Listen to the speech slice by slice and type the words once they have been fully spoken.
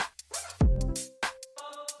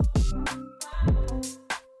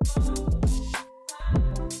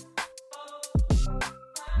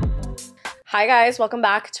Hi guys, welcome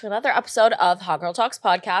back to another episode of Hot Girl Talks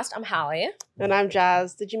podcast. I'm Hallie. And I'm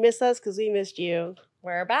Jaz. Did you miss us? Because we missed you.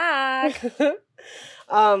 We're back.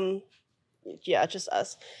 Yeah, just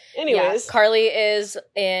us. Anyways. Yeah, Carly is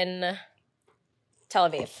in Tel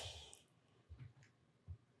Aviv.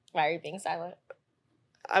 Why are you being silent?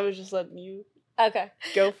 I was just letting you Okay.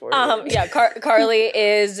 go for it. Yeah, Carly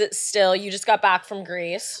is still, you just got back from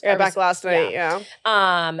Greece. Yeah, back last night, yeah.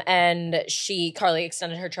 And Carly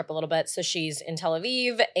extended her trip a little bit, so she's in Tel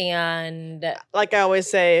Aviv, and like I always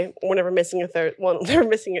say, they're missing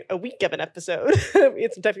a week of an episode. We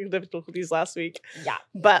had some technical difficulties last week. Yeah.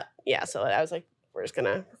 But yeah, so I was like, we're just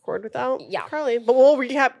gonna record without Yeah. Carly. But we'll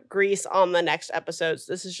recap Greece on the next episodes.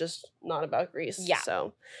 This is just not about Greece. Yeah.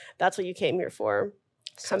 So that's what you came here for.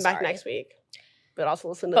 So Come back sorry. next week. But also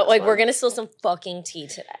listen to But this like one. we're gonna spill some fucking tea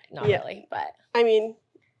today. Not really, but I mean,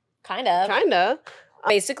 kind of. kinda.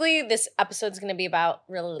 Basically, this episode's going to be about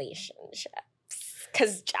relationships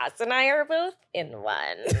because Jaz and I are both in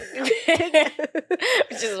one,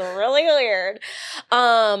 which is really weird.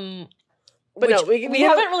 But no, we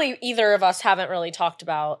haven't really, either of us haven't really talked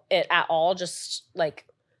about it at all. Just like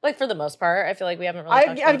for the most part, I feel like we haven't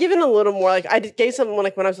really. I've given a little more. Like I gave some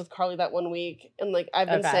like when I was with Carly that one week, and like I've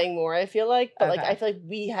been Okay. saying more. I feel like, but like Okay. I feel like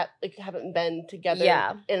we haven't been together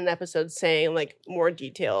Yeah. in an episode saying like more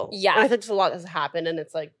detail. Yeah. and I think just a lot has happened, and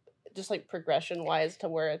it's like just like progression wise to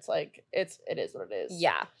where it's like it is what it is.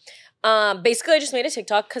 Yeah. Basically, I just made a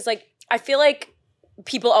TikTok because like I feel like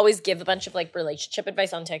people always give a bunch of like relationship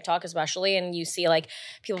advice on TikTok, especially, and you see like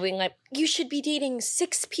people being like, you should be dating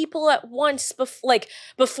 6 people at once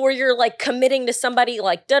before you're like committing to somebody,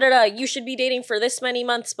 like you should be dating for this many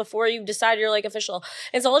months before you decide you're like official.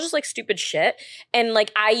 It's all just like stupid shit. And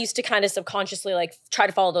like I used to kind of subconsciously like try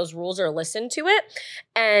to follow those rules or listen to it.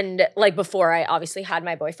 And like before I obviously had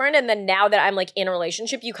my boyfriend, and then now that I'm like in a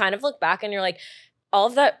relationship, you kind of look back and you're like, all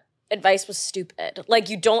of that advice was stupid. Like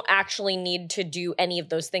you don't actually need to do any of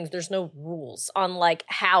those things. There's no rules on like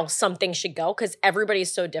how something should go because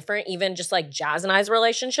everybody's so different. Even just like Jaz and I's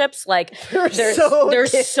relationships, like they're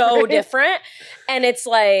so different. And it's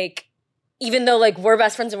like, even though like we're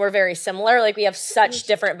best friends and we're very similar, like we have such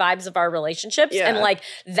different vibes of our relationships. Yeah. And like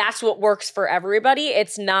that's what works for everybody.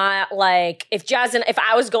 It's not like if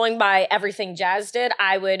I was going by everything Jaz did,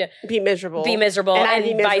 I would be miserable, and I'd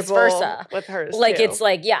be vice miserable versa with hers. Like too. it's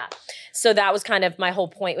like, yeah. So that was kind of my whole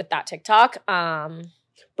point with that TikTok.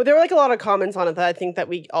 But there were like a lot of comments on it that I think that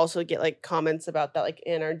we also get like comments about that like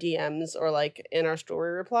in our DMs or like in our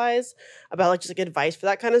story replies about like just like advice for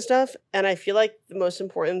that kind of stuff. And I feel like the most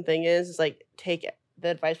important thing is like take the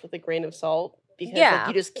advice with a grain of salt because like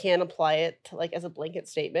you just can't apply it to like as a blanket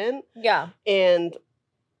statement. Yeah. And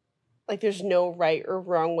like there's no right or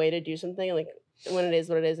wrong way to do something. Like when it is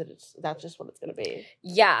what it is, that's just what it's gonna be.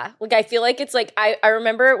 Yeah. Like I feel like it's like I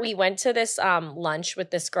remember we went to this lunch with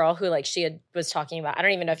this girl who like was talking about, I don't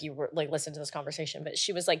even know if you were like listened to this conversation, but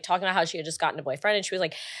she was like talking about how she had just gotten a boyfriend and she was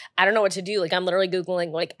like, I don't know what to do. Like I'm literally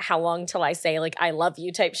Googling like how long till I say like I love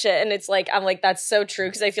you type shit. And it's like I'm like, that's so true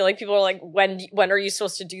because I feel like people are like, when are you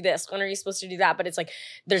supposed to do this? When are you supposed to do that? But it's like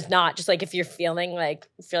there's not. Just like if you're feeling like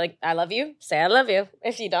I love you, say I love you.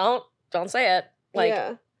 If you don't say it. Like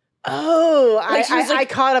yeah. Oh, like I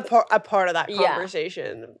caught a part of that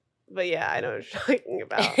conversation. Yeah. But yeah, I know what you're talking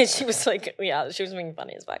about. She was like, yeah, she was being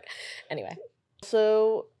funny as fuck. Anyway.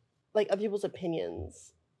 So, like, other people's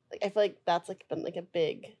opinions. Like, I feel like that's, like, been, like, a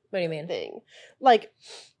big What do you mean? thing. Like,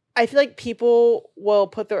 I feel like people will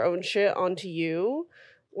put their own shit onto you.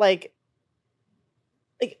 Like,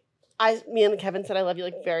 me and Kevin said I love you,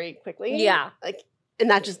 like, very quickly. Yeah. Like, and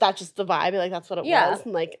that's just the vibe. Like, that's what it was.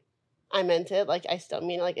 And, like, I meant it. Like, I still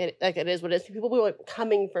mean it is what it is. People were like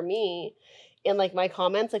coming for me in like my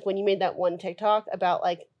comments, like when you made that one TikTok about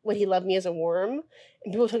like when he loved me as a worm,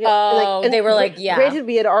 and people took it. And they were like, yeah. Granted,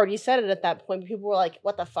 we had already said it at that point. But people were like,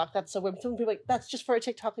 "What the fuck? That's so weird." Some people were like, "That's just for a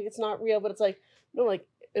TikTok. Like it's not real." But it's like, no, like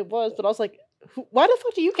it was. But I was like, why the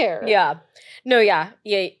fuck do you care? Yeah. No. Yeah.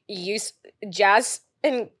 Yeah. Jaz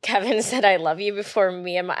and Kevin said I love you before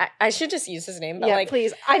me and I should just use his name, but yeah, like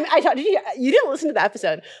please. You didn't listen to the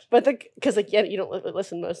episode, but because like you don't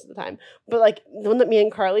listen most of the time. But like the one that me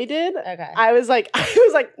and Carly did, okay. I was like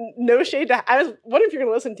no shade to. I was wondering if you're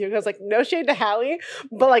gonna listen to because I was like no shade to Hallie,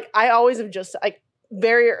 but like I always have just like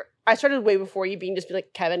very I started way before you being just be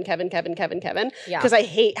like Kevin. Yeah. Because I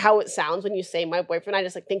hate how it sounds when you say my boyfriend. I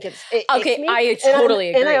just like think it's okay. me. I totally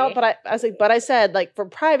agree. But I was like, but I said like for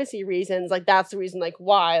privacy reasons, like that's the reason like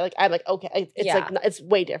why. Like I'm like okay, it's like it's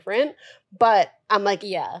way different. But I'm like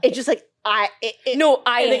it's just like I hate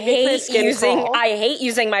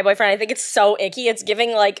using my boyfriend. I think it's so icky. It's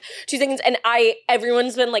giving like two things, and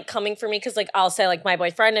everyone's been like coming for me because like I'll say like my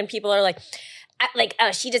boyfriend, and people are like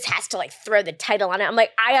she just has to like throw the title on it. I'm like,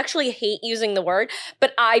 I actually hate using the word,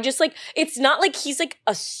 but I just like, it's not like he's like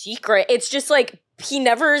a secret. It's just like, he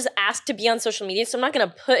never is asked to be on social media, so I'm not going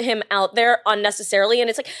to put him out there unnecessarily. And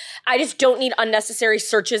it's like, I just don't need unnecessary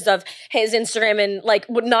searches of his Instagram and like,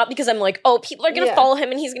 not because I'm like, oh, people are going to follow him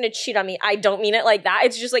and he's going to cheat on me. I don't mean it like that.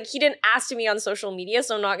 It's just like, he didn't ask to be on social media,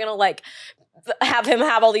 so I'm not going to like have him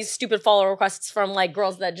have all these stupid follow requests from like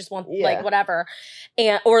girls that just want like whatever.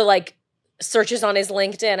 Or like, searches on his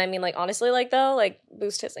LinkedIn. I mean, like, honestly, like, though, like,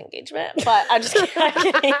 boost his engagement. But I'm just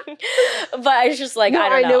kidding. But I was just like, I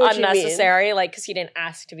don't know unnecessary, like, because he didn't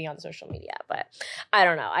ask to be on social media. But I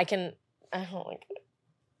don't know. I don't like it.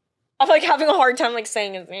 I'm, like, having a hard time, like,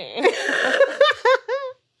 saying his name.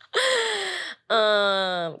 Can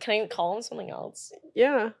I call him something else?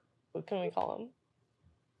 Yeah. What can we call him?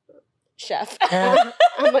 Chef. I'm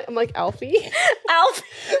like Alfie. Alfie.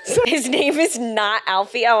 His name is not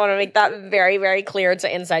Alfie. I want to make that very, very clear. It's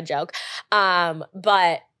an inside joke.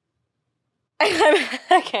 But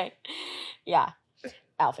okay. Yeah.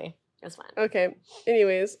 Alfie. That's fine. Okay.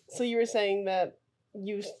 Anyways, so you were saying that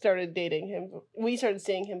you started dating him. We started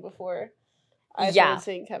seeing him before I started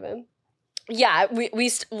seeing Kevin. Yeah.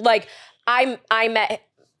 We like I met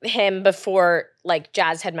him before like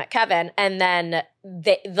Jaz had met Kevin, and then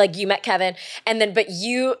you met Kevin, and then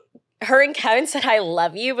her and Kevin said I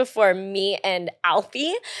love you before me and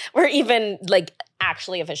Alfie were even like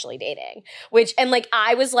actually officially dating, which and like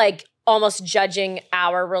I was like almost judging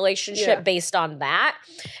our relationship based on that,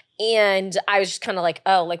 and I was just kind of like,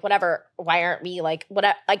 oh, like whatever, why aren't we like what,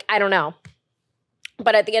 like I don't know.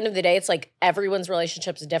 But at the end of the day, it's like everyone's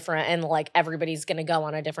relationship is different, and like everybody's gonna go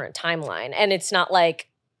on a different timeline, and it's not like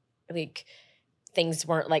things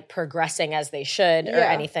weren't like progressing as they should or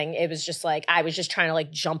anything. It was just like I was just trying to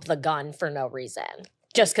like jump the gun for no reason,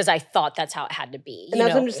 just because I thought that's how it had to be. And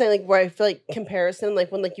that's what I'm just saying, like where I feel like comparison, like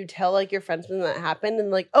when like you tell like your friends when that happened,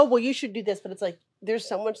 and like, oh well, you should do this, but it's like there's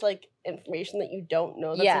so much like information that you don't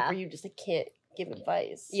know. That's like where you just like can't give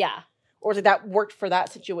advice. Yeah. Or like that worked for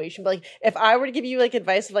that situation. But like if I were to give you like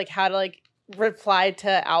advice of like how to like reply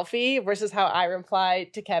to Alfie versus how I reply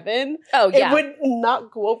to Kevin, it would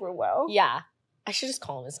not go over well. Yeah. I should just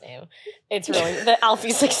call him his name. It's really the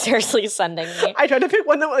Alfie's like seriously sending me. I tried to pick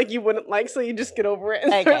one that like you wouldn't like, so you just get over it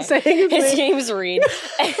and start saying his name. Name's Reed.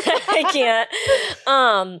 I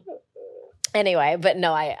can't. Anyway, but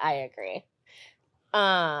no, I agree.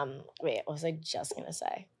 Wait, what was I just gonna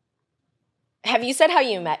say? Have you said how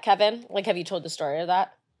you met Kevin? Like, have you told the story of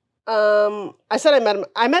that? I said I met him.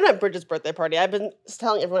 I met him at Bridget's birthday party. I've been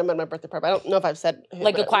telling everyone I met him at my birthday party. But I don't know if I've said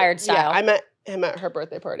like acquired style. Yeah, I met him at her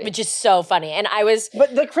birthday party, which is so funny. And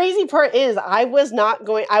but the crazy part is, I was not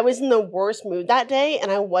going. I was in the worst mood that day,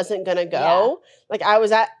 and I wasn't gonna go. Yeah. Like I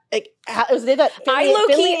was at. Like it was the day that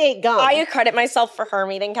Finley ate gum. I credit myself for her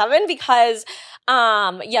meeting Kevin because,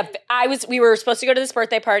 we were supposed to go to this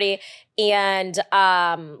birthday party, and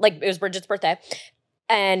like it was Bridget's birthday.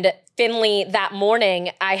 And Finley, that morning,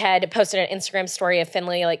 I had posted an Instagram story of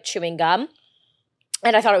Finley, like, chewing gum.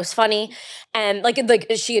 And I thought it was funny. And, like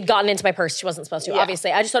she had gotten into my purse. She wasn't supposed to,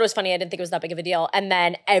 obviously. I just thought it was funny. I didn't think it was that big of a deal. And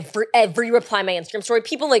then every reply to my Instagram story,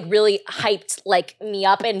 people, like, really hyped, like, me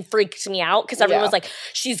up and freaked me out. Because everyone was like,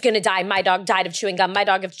 she's going to die. My dog died of chewing gum. My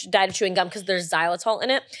dog died of chewing gum because there's xylitol in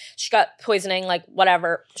it. She got poisoning, like,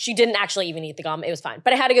 whatever. She didn't actually even eat the gum. It was fine.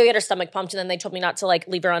 But I had to go get her stomach pumped. And then they told me not to, like,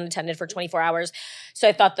 leave her unattended for 24 hours. So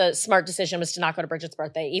I thought the smart decision was to not go to Bridget's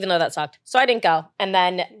birthday, even though that sucked. So I didn't go. And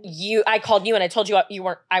then I called you and I told you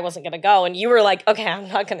I wasn't going to go. And you were like, okay, I'm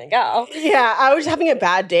not going to go. Yeah, I was having a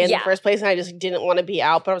bad day in the first place and I just didn't want to be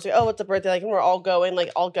out. But I was like, oh, it's a birthday. Like, and we're all going. Like,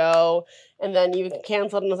 I'll go. And then you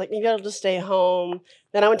canceled and I was like, maybe I'll just stay home.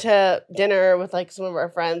 Then I went to dinner with like some of our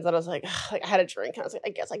friends and I was like I had a drink. And I was like, I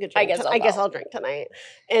guess I could drink. I guess I'll drink tonight.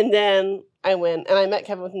 And then I went and I met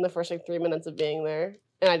Kevin within the first like 3 minutes of being there.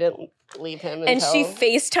 And I didn't leave him until... And she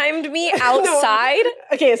FaceTimed me outside? No.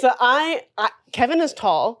 Okay, so Kevin is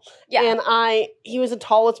tall. Yeah. And he was the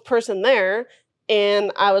tallest person there.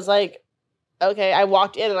 And I was like, okay. I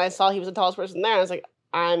walked in and I saw he was the tallest person there. And I was like,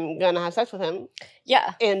 I'm going to have sex with him.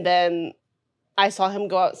 Yeah. And then I saw him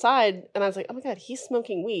go outside. And I was like, oh my God, he's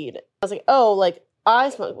smoking weed. I was like, oh, like,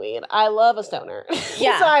 I smoke weed. I love a stoner.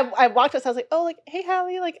 Yeah. So I walked outside. I was like, oh, like, hey,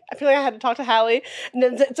 Hallie. Like, I feel like I had to talk to Hallie. And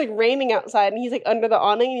then it's like raining outside. And he's like under the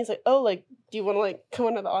awning. And he's like, oh, like, do you want to like come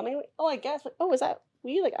under the awning? I'm like, oh, I guess. Like, oh, is that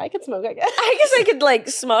weed? Like, I could smoke, I guess. I guess I could like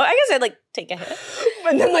smoke. I guess I'd like take a hit.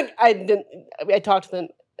 But then like I talked to them.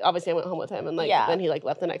 Obviously, I went home with him. And like Yeah. then he like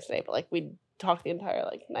left the next day. But like we talked the entire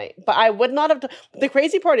like night. But I would not have. The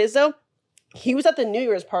crazy part is though, he was at the New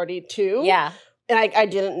Year's party too. Yeah. And I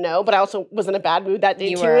didn't know, but I also was in a bad mood that day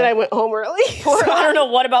You too, were. and I went home early. Or I don't know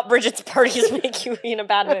what about Bridget's parties make you in a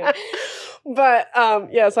bad mood. But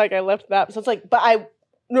yeah, it's like I left that. So it's like, but I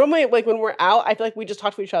normally like when we're out, I feel like we just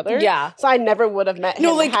talk to each other. Yeah. So I never would have met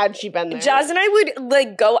him like, had she been there. Jaz and I would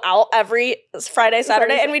like go out every Friday,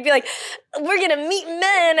 Saturday, and we'd be like, we're gonna meet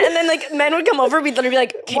men. And then like men would come over, we'd literally be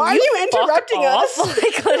like, can Why are you interrupting us?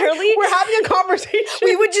 Like literally. We're having a conversation.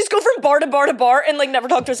 We would just go from bar to bar to bar and like never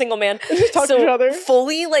talk to a single man. Just talk to each other.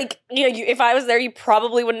 Fully like, you know, if I was there, you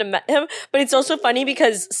probably wouldn't have met him. But it's also funny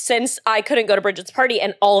because since I couldn't go to Bridget's party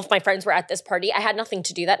and all of my friends were at this party, I had nothing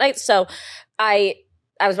to do that night. So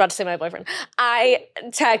I was about to say my boyfriend. I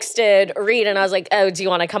texted Reed and I was like, oh, do you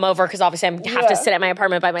want to come over? Because obviously I have to sit at my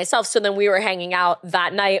apartment by myself. So then we were hanging out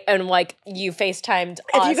that night and like you FaceTimed us.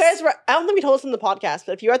 If you guys were, I don't think we told this in the podcast,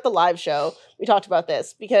 but if you were at the live show, we talked about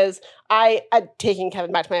this because I had taken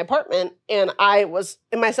Kevin back to my apartment and I was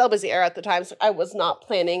in my celibacy era at the time. So I was not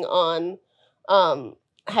planning on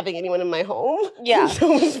having anyone in my home. Yeah.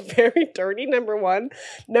 So it was very dirty, number one.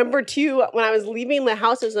 Number two, when I was leaving the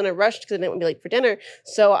house, I was in a rush because I didn't want to be late for dinner.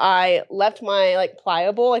 So I left my like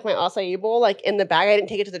pliable, like my acai bowl, like in the bag. I didn't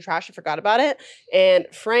take it to the trash. I forgot about it. And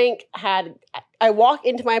Frank I walk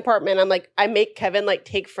into my apartment. I'm like, I make Kevin like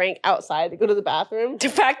take Frank outside to go to the bathroom. The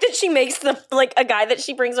fact that she makes the like a guy that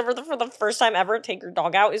she brings over for the first time ever take her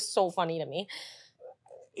dog out is so funny to me.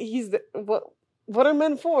 What are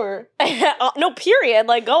men for? No, period.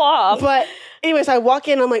 Like, go off. But anyways, I walk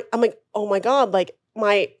in. I'm like, oh my god! Like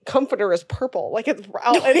my comforter is purple. Like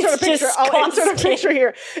I'll insert a picture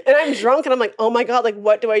here. And I'm drunk, and I'm like, oh my god! Like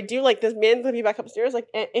what do I do? Like this man's gonna be back upstairs like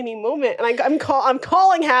at any moment. And I'm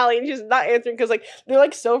calling Hallie, and she's not answering because like they're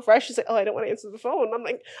like so fresh. She's like, oh, I don't want to answer the phone. I'm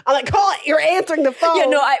like, call it. You're answering the phone. Yeah,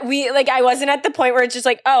 no, I wasn't at the point where it's just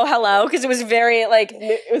like, oh, hello, because it was very like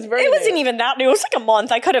it wasn't even that new. It was like a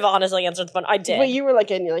month. I could have honestly answered the phone. I did, but you were like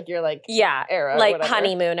in your era, like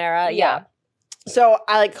honeymoon era, yeah. So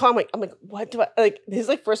I like call him, I'm like, what do I like? His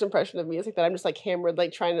like first impression of me is like that I'm just like hammered,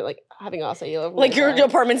 like trying to like having acai over like your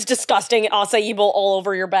apartment's disgusting, acai bowl all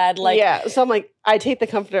over your bed, like yeah. So I'm like, I take the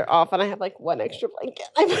comforter off and I have like one extra blanket.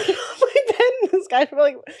 I put it on my bed. And this guy's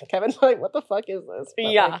like, Kevin's like, what the fuck is this? But,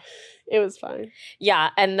 yeah, like, it was fine. Yeah,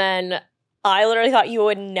 and then I literally thought you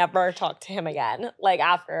would never talk to him again, like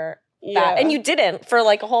after that, and you didn't for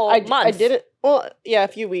like a whole month. I didn't. Well, yeah, a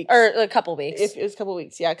few weeks or a couple weeks. It was a couple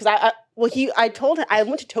weeks, yeah. Because I told him I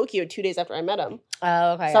went to Tokyo 2 days after I met him.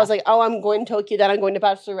 Oh, okay. So I was like, oh, I'm going to Tokyo, then I'm going to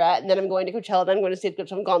Bachelorette, and then I'm going to Coachella, then I'm going to State Coach.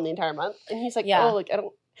 So I'm gone the entire month. And he's like, oh, like I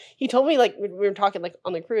don't. He told me like we were talking like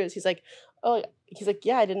on the cruise. He's like, oh,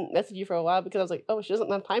 yeah, I didn't message you for a while because I was like, oh, she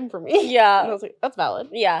doesn't have time for me. Yeah. And I was like, that's valid.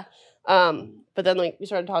 Yeah. But then like we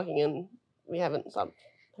started talking and we haven't stopped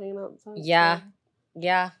hanging out. Since, yeah. So.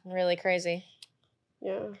 Yeah. Really crazy.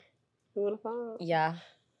 Yeah. Who would have thought? Yeah.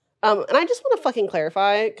 And I just want to fucking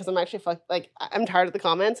clarify because I'm actually I'm tired of the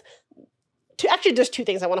comments. Just two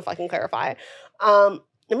things I want to fucking clarify.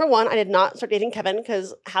 Number one, I did not start dating Kevin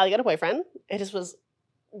because Hallie got a boyfriend. It just was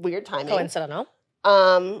weird timing. Coincidental.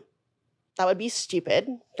 That would be stupid.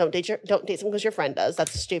 Don't date someone because your friend does.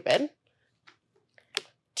 That's stupid.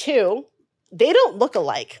 Two, they don't look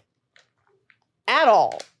alike at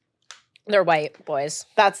all. They're white boys.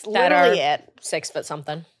 That's literally it. 6 foot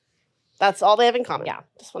something. That's all they have in common. Yeah.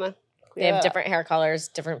 Just want to They have different hair colors,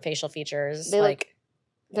 different facial features.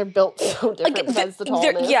 They're built so different besides the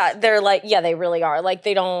tallness. They really are. Like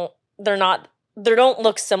they don't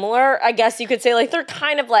look similar. I guess you could say like they're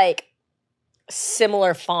kind of like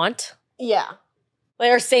similar font. Yeah.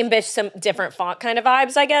 Like or same bitch, some different font kind of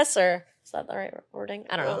vibes, I guess, or is that the right wording?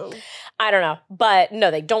 I don't know. But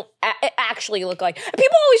no, they don't actually look like.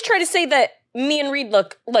 People always try to say that me and Reed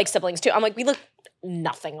look like siblings too. I'm like, we look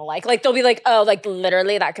nothing alike. Like they'll be like, oh, like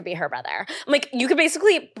literally that could be her brother. I'm like, you could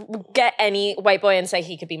basically get any white boy and say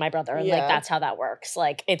he could be my brother. And like, that's how that works.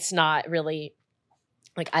 Like, it's not really,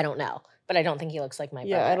 like, I don't know. But I don't think he looks like my brother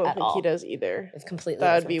Yeah, I don't at think all. he does either. It's completely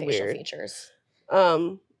That would different be facial weird. features.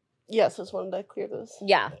 Yeah, so I just wanted to clear those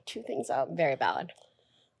Yeah. two things out. Very valid.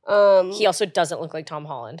 He He also doesn't look like Tom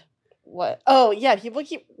Holland. What? Oh yeah, people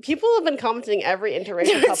have been commenting every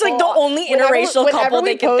interracial couple. It's like the only interracial couple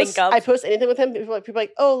they can think of. I post anything with him, people are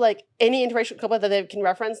like, oh, like any interracial couple that they can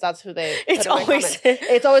reference, that's who they. It's always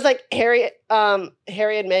it's always like Harry and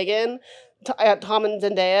Meghan, I got Tom and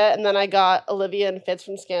Zendaya, and then I got Olivia and Fitz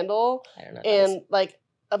from Scandal, I don't know, and like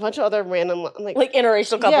a bunch of other random like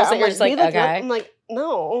interracial couples that you're just like, okay. I'm like,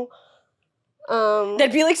 no.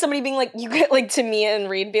 That'd be like somebody being like, you get like to me and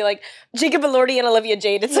Reed be like Jacob Elordi and Olivia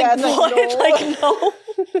Jade. It's like, what? No. Like, no.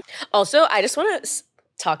 Also, I just want to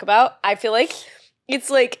talk about, I feel like it's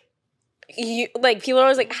like, you like people are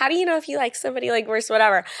always like, how do you know if you like somebody like versus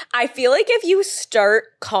whatever? I feel like if you start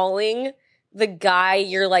calling the guy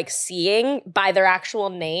you're like seeing by their actual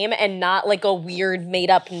name and not like a weird made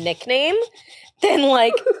up nickname, then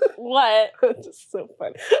like what? It's just so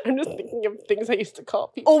fun. I'm just thinking of things I used to call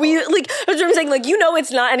people. Oh, we like that's what I'm saying. Like, you know,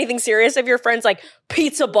 it's not anything serious if your friend's like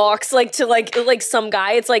pizza box, like to like some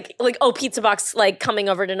guy. It's like oh, pizza box, like coming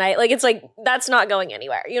over tonight. Like it's like that's not going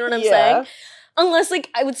anywhere. You know what I'm saying? Unless like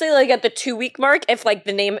I would say like at the 2-week mark, if like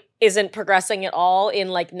the name isn't progressing at all in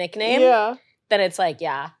like nickname, then it's like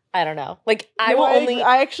I don't know. Like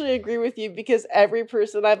I actually agree with you because every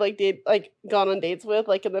person I've like gone on dates with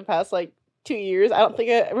like in the past like 2 years, I don't think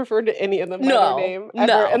I referred to any of them by their name ever.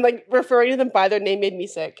 No. And like referring to them by their name made me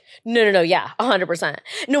sick. No, yeah, 100%.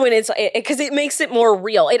 No, and it's because it makes it more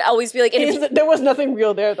real. It'd always be like there was nothing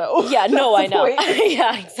real there though. Yeah, no, I know.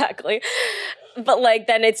 Yeah, exactly. But like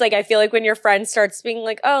then it's like I feel like when your friend starts being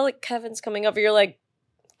like, oh, like Kevin's coming over, you're like,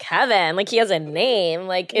 Kevin, like he has a name,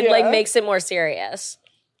 like it like makes it more serious.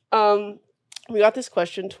 We got this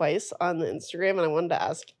question twice on the Instagram, and I wanted to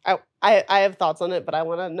ask. I have thoughts on it, but I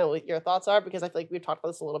want to know what your thoughts are because I feel like we've talked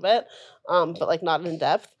about this a little bit, but like not in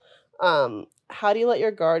depth. How do you let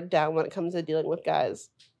your guard down when it comes to dealing with guys?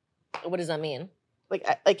 What does that mean? Like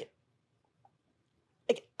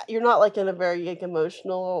you're not like in a very like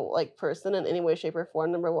emotional like person in any way, shape, or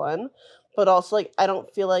form. Number one, but also like I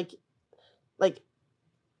don't feel like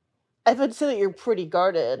I would say that you're pretty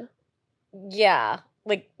guarded. Yeah.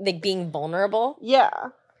 Like being vulnerable? Yeah.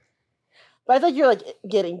 But I think you're like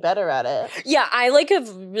getting better at it. Yeah, I like have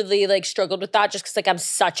really like struggled with that just because like I'm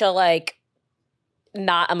such a like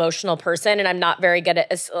not emotional person and I'm not very good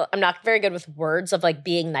with words of like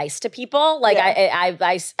being nice to people. Like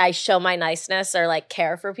I show my niceness or like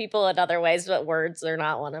care for people in other ways, but words are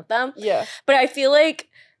not one of them. Yeah. But I feel like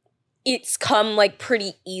it's come like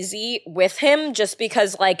pretty easy with him just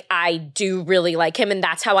because like I do really like him and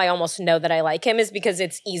that's how I almost know that I like him is because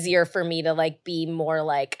it's easier for me to like be more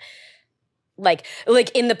like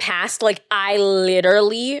in the past, like I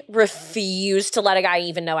literally refused to let a guy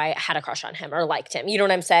even know I had a crush on him or liked him. You know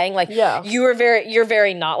what I'm saying? Like you're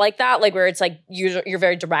very not like that. Like where it's like you're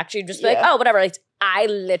very direct. You just be like, oh, whatever. Like I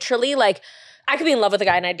literally like I could be in love with a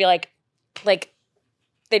guy and I'd be like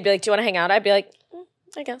they'd be like, do you want to hang out? I'd be like,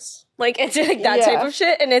 I guess. Like it's like that type of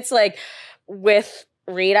shit. And it's like with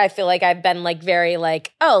Reed, I feel like I've been like very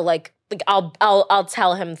like, oh, like I'll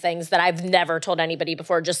tell him things that I've never told anybody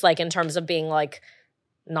before, just like in terms of being like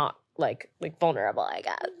not like vulnerable, I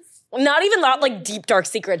guess. Not even like deep dark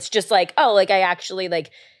secrets, just like, oh, like I actually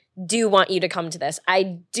like do want you to come to this.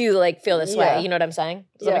 I do like feel this way. You know what I'm saying?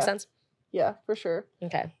 Does that make sense? Yeah, for sure.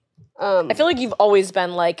 Okay. I feel like you've always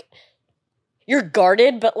been like you're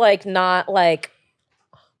guarded, but like not like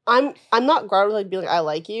I'm not guarded with like being like I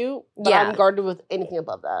like you, but I'm guarded with anything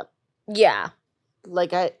above that. Yeah.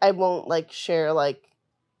 Like I won't like share like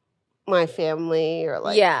my family or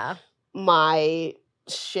like my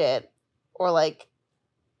shit or like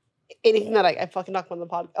anything that I fucking talk about on the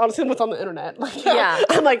podcast. Honestly, what's on the internet. Like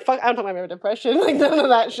I'm like fuck. I don't talk about my depression. Like none of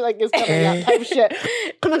that shit like is coming out type shit.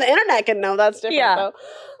 But the internet can know that's different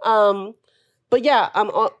though. But yeah,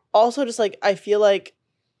 I'm also just like I feel like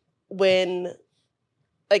when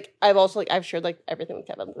like I've also like I've shared like everything with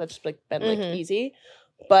Kevin that's just like been like easy,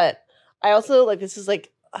 but I also like this is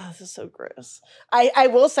like oh, this is so gross. I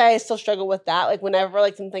will say I still struggle with that. Like whenever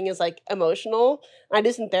like something is like emotional, and I do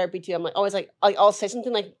this in therapy too. I'm like always like I'll say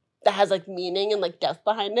something like that has like meaning and like depth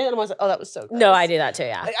behind it, and I'm always like, oh, that was so gross. No, I do that too.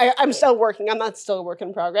 Yeah, I'm still working on that. Still a work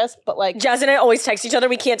in progress. But like Jaz and I always text each other.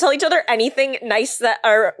 We can't tell each other anything nice that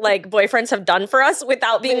our like boyfriends have done for us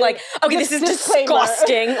without being like, okay, this is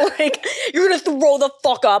disgusting. Like you're gonna throw the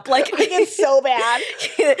fuck up. Like it's so bad.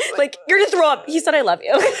 Like you're gonna throw up. He said, I love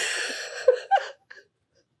you.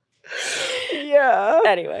 Yeah.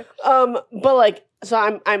 Anyway. But like,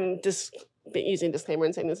 so I'm just using disclaimer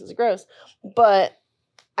and saying this is gross. But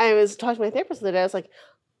I was talking to my therapist the other day. I was like,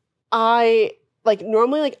 I like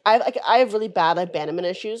normally like I have really bad abandonment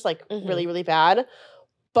issues, like really, really bad.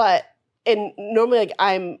 But and normally like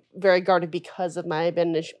I'm very guarded because of my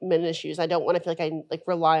men issues. I don't want to feel like I like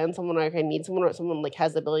rely on someone or like I need someone or someone like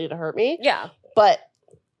has the ability to hurt me. Yeah. But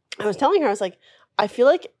I was telling her, I was like, I feel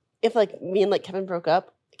like if like me and like Kevin broke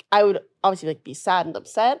up, like, I would obviously like be sad and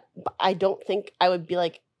upset, but I don't think I would be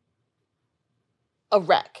like a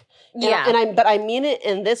wreck. Yeah. But I mean it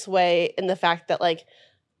in this way, in the fact that like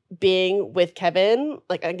being with Kevin,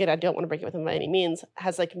 like again, I don't want to break it with him by any means,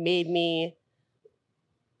 has like made me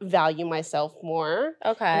value myself more.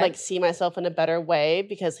 Okay. And, like see myself in a better way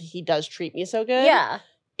because he does treat me so good. Yeah.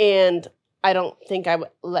 And I don't think I would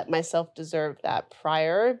let myself deserve that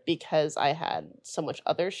prior because I had so much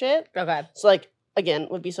other shit. Okay. So like again,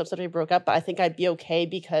 would be so upset if we broke up, but I think I'd be okay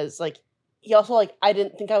because like he also like I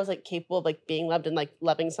didn't think I was like capable of like being loved and like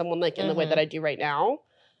loving someone like in the way that I do right now.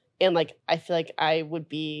 And like I feel like I would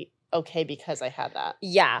be okay because I had that.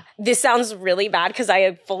 Yeah. This sounds really bad because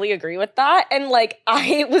I fully agree with that. And like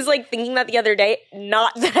I was like thinking that the other day,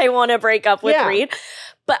 not that I want to break up with Reed,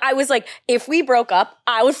 but I was like, if we broke up,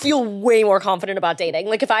 I would feel way more confident about dating.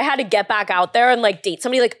 Like if I had to get back out there and like date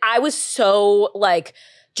somebody, like I was so like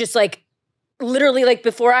just like literally like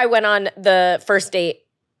before I went on the first date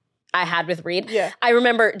I had with Reed, I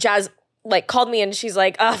remember Jaz like called me and she's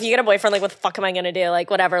like, oh, if you get a boyfriend, like what the fuck am I gonna do? Like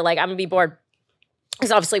whatever, like I'm gonna be bored.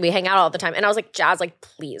 Because obviously we hang out all the time. And I was like, Jaz, like,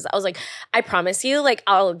 please. I was like, I promise you, like,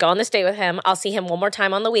 I'll go on this date with him. I'll see him one more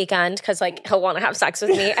time on the weekend because, like, he'll want to have sex with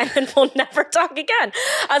me and then we'll never talk again.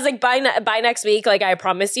 I was like, by next week, like, I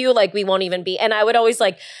promise you, like, we won't even be. And I would always,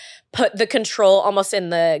 like, put the control almost in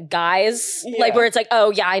the guys, like, where it's like, oh,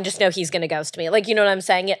 yeah, I just know he's going to ghost me. Like, you know what I'm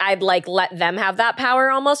saying? I'd, like, let them have that power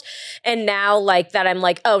almost. And now, like, that I'm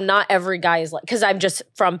like, oh, not every guy is like, because I'm just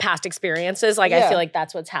from past experiences, like, I feel like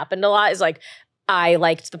that's what's happened a lot is, like, I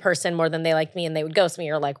liked the person more than they liked me and they would ghost me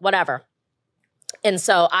or like whatever. And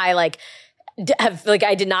so I like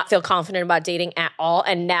I did not feel confident about dating at all.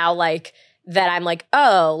 And now like that I'm like,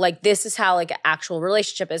 oh, like this is how like an actual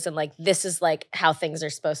relationship is and like this is like how things are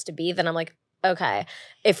supposed to be. Then I'm like, okay,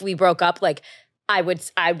 if we broke up, like I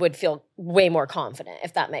would feel way more confident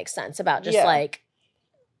if that makes sense about just like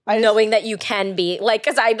knowing that you can be like,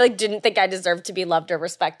 because I like didn't think I deserved to be loved or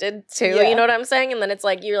respected too. You know what I'm saying? And then it's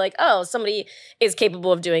like you're like, oh, somebody is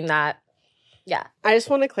capable of doing that. Yeah. I just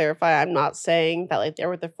want to clarify. I'm not saying that like they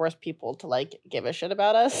were the first people to like give a shit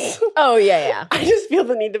about us. Oh yeah. I just feel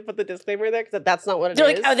the need to put the disclaimer there because that's not what They're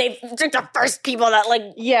is. like, oh, they're the first people that like.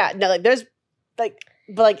 Yeah. No, like there's like,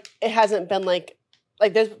 but like it hasn't been like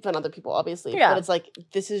there's been other people obviously, but it's like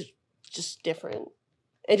this is just different.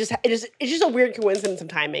 It's just a weird coincidence of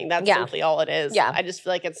timing. That's simply all it is. Yeah. I just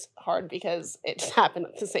feel like it's hard because it just happened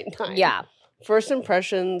at the same time. Yeah. First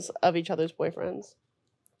impressions of each other's boyfriends.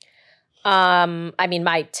 I mean,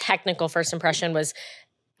 my technical first impression was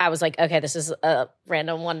I was like, okay, this is a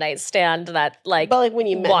random one night stand that like, but like when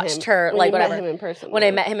you met watched her, like whatever. Met him in person. When I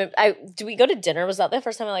met him, did we go to dinner? Was that the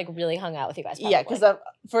first time I like really hung out with you guys? Probably? Yeah, because the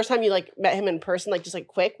first time you like met him in person, like just like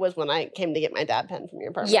quick, was when I came to get my dad pen from your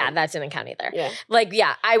apartment. Yeah, that didn't count either. Yeah, like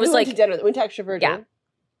I was we went to dinner. We went to Extroverted. Yeah.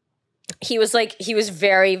 He was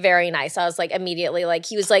very, very nice. I was like immediately like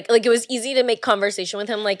he was like it was easy to make conversation with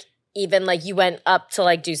him. Like even like you went up to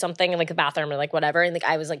like do something in like the bathroom or like whatever, and like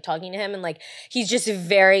I was like talking to him, and like he's just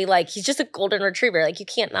very like he's just a golden retriever. Like you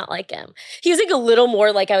can't not like him. He was like a little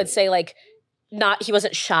more like I would say like he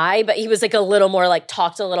wasn't shy, but he was like a little more like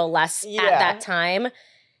talked a little less at that time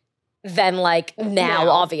than like now,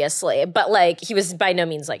 obviously. But like he was by no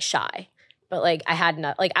means like shy. But like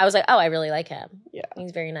I was like, oh, I really like him. Yeah,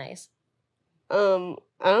 he's very nice. I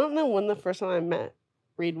don't know when the first time I met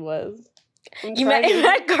Reed was. You met him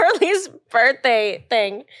at Carly's birthday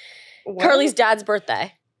thing. What? Carly's dad's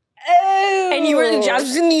birthday. Oh. And you were in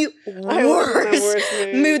Jaz in the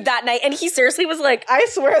worst mood that night. And he seriously was like... I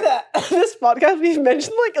swear that this podcast we've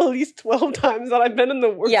mentioned like at least 12 times that I've been in the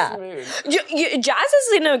worst mood. Jaz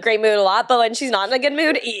is in a great mood a lot, but when she's not in a good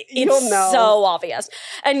mood, it's so obvious.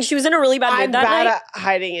 And she was in a really bad mood that night. I'm bad at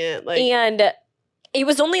hiding it. Like, and it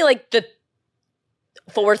was only like the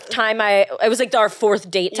fourth time it was like our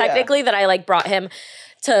fourth date technically that I like brought him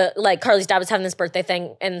to like Carly's dad was having this birthday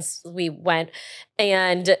thing and we went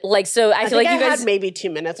and like so I feel like you guys had maybe 2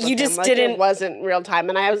 minutes with you just him. Like, didn't it wasn't real time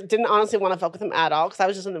and I didn't honestly want to fuck with him at all because I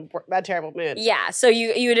was just in a terrible mood. Yeah, so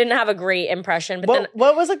you didn't have a great impression. But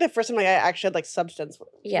what was like the first time like I actually had like substance?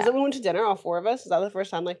 Yeah, was it we went to dinner all four of us? Is that the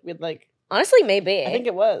first time like we'd like? Honestly, maybe. I think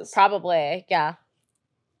it was probably. Yeah.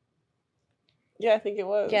 Yeah, I think it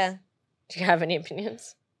was. Yeah. Do you have any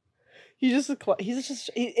opinions? He's just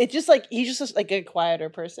like a quieter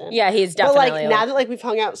person. Yeah, he's definitely. But like now that like we've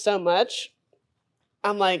hung out so much,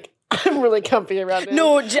 I'm like I'm really comfy around him.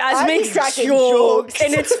 No, Jaz I'm makes cracking jokes,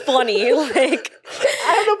 and it's funny. Like,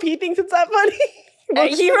 I don't know if he thinks it's that funny.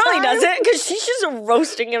 Most he of the really time. doesn't, because she's just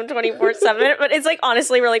roasting him 24/7. But it's like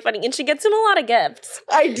honestly really funny, and she gets him a lot of gifts.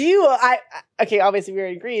 I do. Okay, obviously we're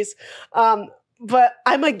in Greece. But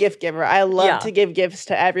I'm a gift giver. I love to give gifts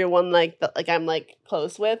to everyone that I'm like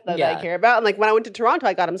close with that I care about. And like when I went to Toronto,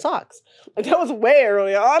 I got him socks. Like that was way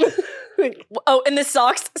early on. Like, and the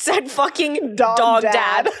socks said fucking Dog dad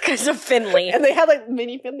Dad. because of Finley. and they had like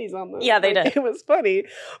mini Finleys on them. Yeah, they Like, did. It was funny.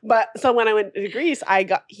 But so when I went to Greece,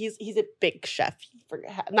 he's a big chef.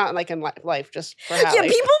 Not like in life, just for Halley. Yeah,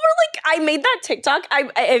 people were like, I made that TikTok.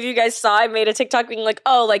 If you guys saw, I made a TikTok being like,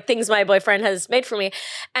 oh, like things my boyfriend has made for me.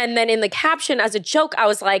 And then in the caption, as a joke, I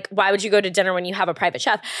was like, why would you go to dinner when you have a private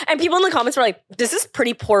chef? And people in the comments were like, this is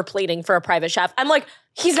pretty poor plating for a private chef. I'm like,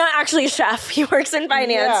 he's not actually a chef. He works in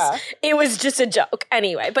finance. Yeah. It was just a joke.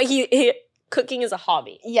 Anyway, but he cooking is a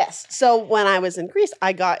hobby. Yes. So when I was in Greece,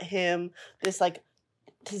 I got him this like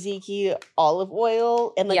tzatziki olive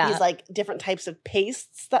oil and like these like different types of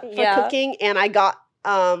pastes for cooking, and I got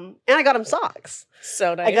him socks.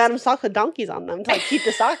 So nice. I got him socks with donkeys on them to like keep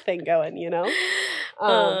the sock thing going, you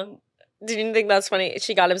know. Did you think that's funny?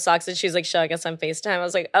 She got him socks and she was like showing us on FaceTime. I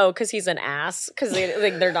was like, oh, because he's an ass, because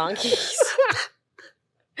they're donkeys.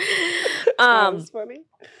 That's funny.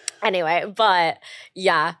 Anyway, but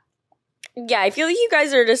yeah, I feel like you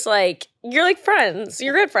guys are just like, you're like friends.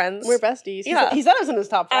 You're good friends. We're besties. Yeah. He said I was in his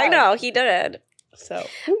top 5. I know he did. So,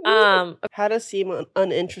 how to seem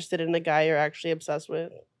uninterested in a guy you're actually obsessed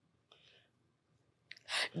with?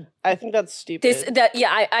 I think that's stupid.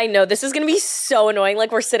 I know this is gonna be so annoying.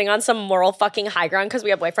 Like we're sitting on some moral fucking high ground because we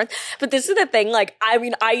have boyfriends. But this is the thing. Like, I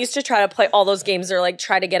mean, I used to try to play all those games or like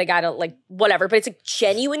try to get a guy to like whatever. But it's like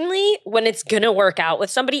genuinely when it's gonna work out with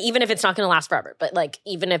somebody, even if it's not gonna last forever. But like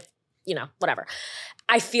even if whatever,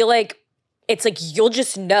 I feel like it's like you'll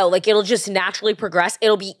just know, like it'll just naturally progress.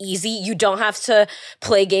 It'll be easy. You don't have to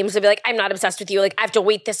play games and be like, I'm not obsessed with you. Like I have to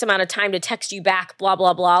wait this amount of time to text you back, blah,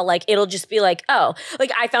 blah, blah. Like it'll just be like, oh,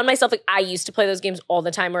 like I found myself like I used to play those games all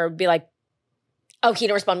the time where it would be like, oh, he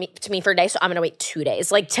didn't respond to me for a day, so I'm going to wait 2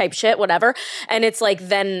 days, like type shit, whatever. And it's like,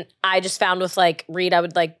 then I just found with like Reed, I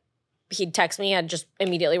would like, he'd text me, I'd just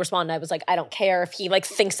immediately respond. I was like, I don't care if he like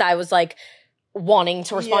thinks I was like, wanting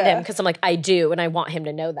to respond to him because I'm like, I do, and I want him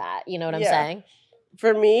to know that. You know what I'm saying?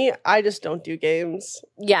 For me, I just don't do games.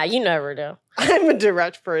 Yeah, you never do. I'm a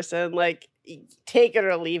direct person. Like, take it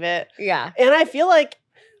or leave it. Yeah. And I feel like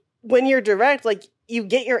when you're direct, like, you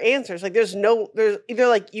get your answers. Like, there's either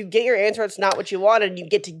like you get your answer, it's not what you wanted, and you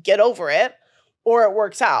get over it, or it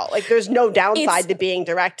works out. Like, there's no downside to being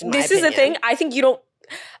direct, in my opinion. Is the thing. I think you don't.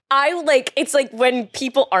 It's like when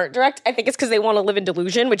people aren't direct, I think it's because they want to live in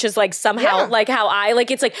delusion, which is like somehow like how I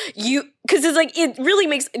like, it's like because it's like, it really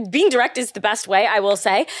makes, being direct is the best way, I will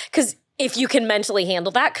say, because if you can mentally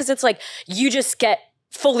handle that, because it's like, you just get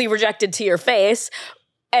fully rejected to your face.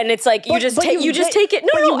 And it's like, you just take it.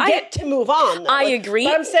 I get to move on. Though. I agree.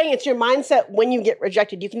 But I'm saying it's your mindset when you get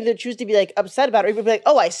rejected. You can either choose to be like upset about it, or you can be like,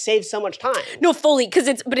 oh, I saved so much time. No, fully.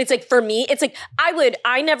 It's like, for me, it's like,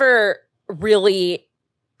 I never really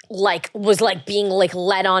like was like being like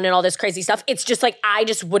led on and all this crazy stuff. It's just like I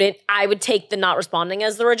would take the not responding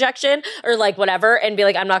as the rejection or like whatever and be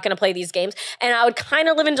like, I'm not gonna play these games. And I would kind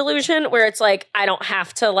of live in delusion where it's like I don't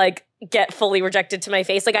have to like get fully rejected to my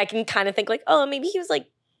face. Like I can kind of think like, oh, maybe he was like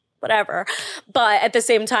whatever. But at the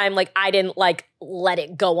same time, like I didn't like let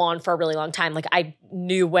it go on for a really long time. Like I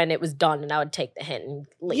knew when it was done and I would take the hint and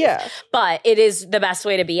leave. Yeah. But it is the best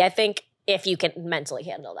way to be, I think, if you can mentally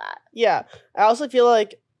handle that. Yeah. I also feel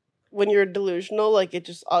like when you're delusional, like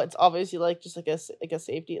it's obviously like just like a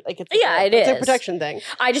safety, like it's it's a protection thing.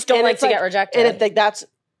 I just don't like to get rejected. And if like that's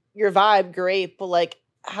your vibe, great. But like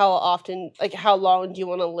how often, like how long do you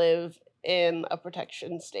want to live in a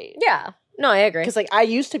protection state? Yeah, no, I agree. Because like I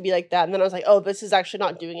used to be like that, and then I was like, oh, this is actually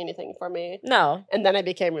not doing anything for me. No, and then I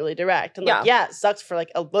became really direct, and like it sucks for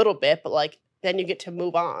like a little bit, but like then you get to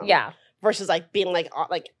move on. Yeah, versus like being like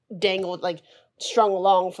dangled like. Strung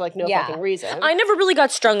along for like no fucking reason. I never really got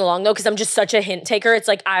strung along though because I'm just such a hint taker. It's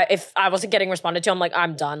like if I wasn't getting responded to, I'm like,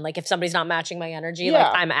 I'm done. Like if somebody's not matching my energy, like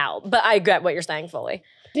I'm out. But I get what you're saying fully.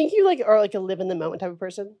 Think you like are like a live in the moment type of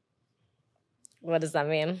person? What does that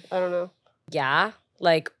mean? I don't know. Yeah,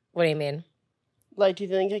 like what do you mean? Like, do you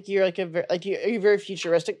think like you're like are you a very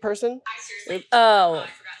futuristic person? Oh,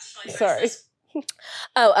 sorry.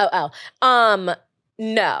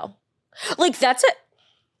 No, like that's it.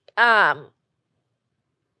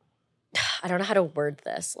 I don't know how to word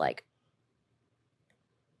this, like,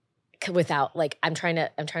 without, like, I'm trying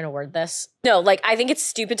to word this. No, like, I think it's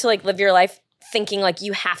stupid to, like, live your life thinking like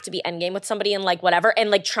you have to be endgame with somebody and like whatever,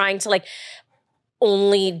 and like trying to like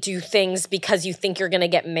only do things because you think you're gonna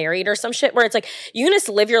get married or some shit, where it's like you can just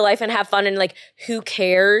live your life and have fun, and like who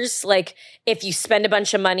cares like if you spend a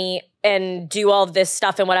bunch of money and do all this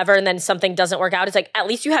stuff and whatever and then something doesn't work out. It's like at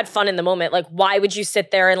least you had fun in the moment. Like why would you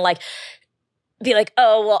sit there and like be like,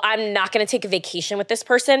 oh, well, I'm not going to take a vacation with this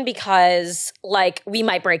person because like we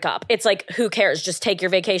might break up. It's like, who cares? Just take your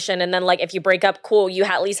vacation. And then like, if you break up, cool, you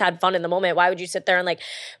at least had fun in the moment. Why would you sit there and like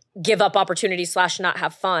give up opportunities / not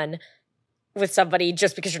have fun with somebody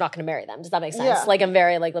just because you're not going to marry them? Does that make sense? Yeah. Like I'm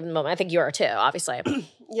very like living the moment. I think you are too, obviously.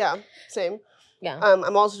 Yeah, same. Yeah.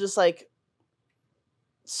 I'm also just like,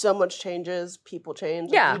 so much changes, people change.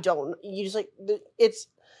 Like, Yeah. You just like,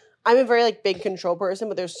 I'm a very like big control person,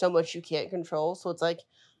 but there's so much you can't control. So it's like,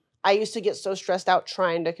 I used to get so stressed out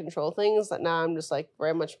trying to control things that now I'm just like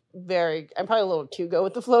I'm probably a little too go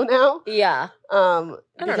with the flow now. Yeah.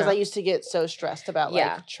 Because I used to get so stressed about like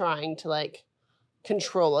Yeah. trying to like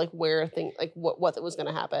control like where things like what was going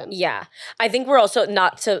to happen. Yeah. I think we're also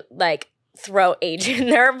not to like throw age in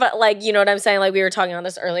there, but like, you know what I'm saying? Like we were talking on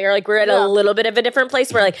this earlier, like we're at a little bit of a different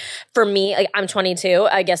place where like for me, like I'm 22,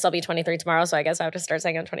 I guess I'll be 23 tomorrow. So I guess I have to start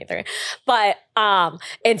saying I'm 23, but,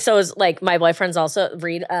 and so is like my boyfriend's also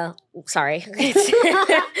sorry.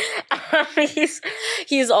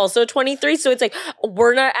 he's also 23. So it's like,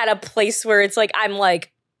 we're not at a place where it's like, I'm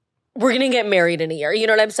like, we're going to get married in a year. You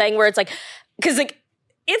know what I'm saying? Where it's like, cause like,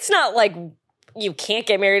 it's not like, you can't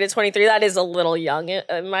get married at 23. That is a little young,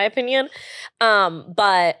 in my opinion.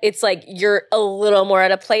 But it's like you're a little more at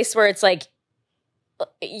a place where it's like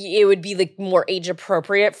it would be like more age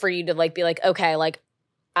appropriate for you to like be like, okay, like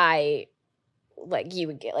you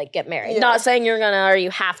would get married. Yeah. Not saying you're gonna or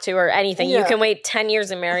you have to or anything. Yeah. You can wait 10 years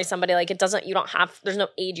and marry somebody. Like there's no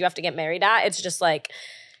age you have to get married at. It's just like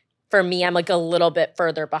for me, I'm like a little bit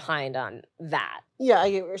further behind on that. Yeah, I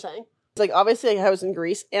get what you're saying. It's like obviously I was in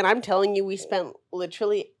Greece and I'm telling you we spent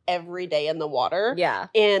literally every day in the water. Yeah.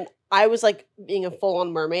 And I was like being a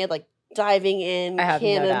full-on mermaid, like diving in, I have no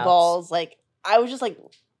cannonballs, like I was just like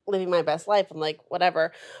living my best life and like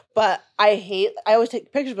whatever. But I always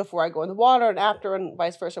take pictures before I go in the water and after and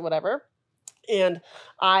vice versa, whatever. And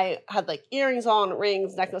I had like earrings on,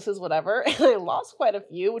 rings, necklaces, whatever. And I lost quite a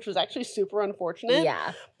few, which was actually super unfortunate.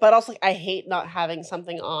 Yeah. But also like I hate not having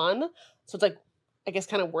something on. So it's like I guess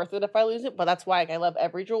kind of worth it if I lose it, but that's why like, I love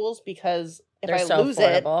Every Jewels because if They're I so lose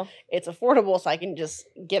affordable. it's affordable, so I can just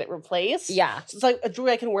get it replaced. Yeah. So it's like a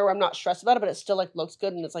jewelry I can wear where I'm not stressed about it, but it still like looks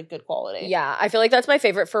good and it's like good quality. Yeah, I feel like that's my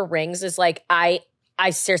favorite for rings is like I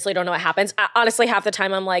seriously don't know what happens. Honestly, half the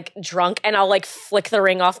time I'm like drunk and I'll like flick the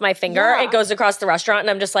ring off my finger. Yeah. It goes across the restaurant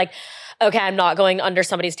and I'm just like, okay, I'm not going under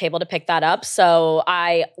somebody's table to pick that up. So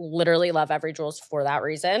I literally love Every Jewels for that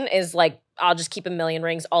reason is like, I'll just keep a million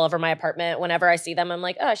rings all over my apartment. Whenever I see them, I'm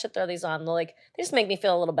like, oh, I should throw these on. They just make me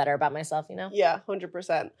feel a little better about myself, you know? Yeah,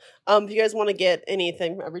 100%. If you guys want to get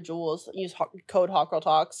anything from Every Jewels, use code Hot Girl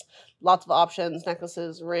Talks. Lots of options: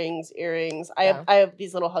 necklaces, rings, earrings. I have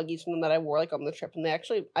these little huggies from them that I wore like on the trip, and they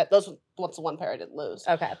actually that's the one pair I didn't lose.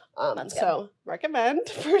 Okay, that's good. So recommend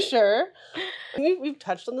for sure. We've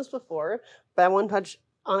touched on this before, but I want to touch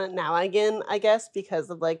on it now again, I guess, because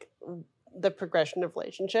of like the progression of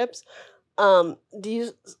relationships. Do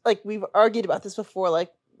you like we've argued about this before,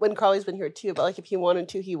 like when Carly's been here too, but like if he wanted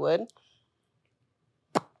to, he would.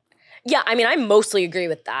 Yeah, I mean, I mostly agree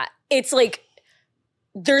with that. It's like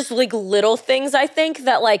there's like little things I think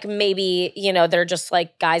that like maybe, you know, they're just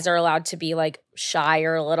like guys are allowed to be like shy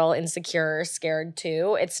or a little insecure or scared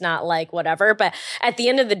too. It's not like whatever. But at the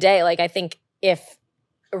end of the day, like I think if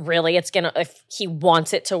he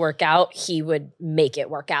wants it to work out, he would make it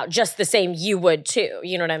work out. Just the same you would too.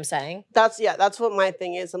 You know what I'm saying? That's what my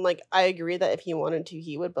thing is. I'm like, I agree that if he wanted to,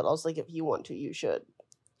 he would, but also like if you want to, you should.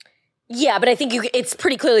 Yeah, but I think it's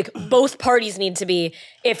pretty clear like both parties need to be,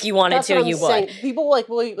 if you wanted to, you would. People will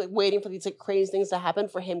be like waiting for these like crazy things to happen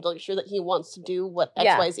for him to like sure that he wants to do what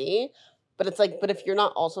XYZ. But it's like, but if you're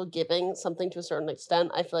not also giving something to a certain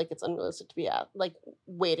extent, I feel like it's unrealistic to be like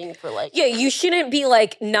waiting for like. Yeah, you shouldn't be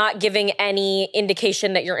like not giving any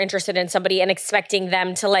indication that you're interested in somebody and expecting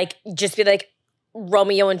them to like just be like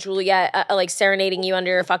Romeo and Juliet, like serenading you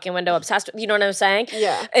under your fucking window, obsessed with, you know what I'm saying?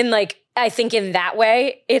 Yeah. And like, I think in that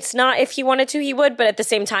way, it's not if he wanted to, he would. But at the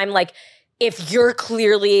same time, like, if you're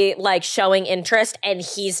clearly like showing interest and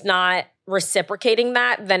he's not reciprocating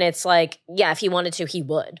that, then it's like, yeah, if he wanted to, he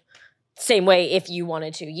would. Same way, if you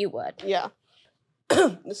wanted to, you would. Yeah.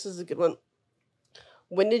 This is a good one.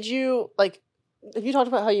 When did you, like, have you talked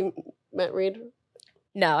about how you met Reed?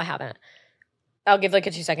 No, I haven't. I'll give like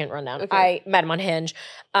a 2-second rundown. Okay. I met him on Hinge.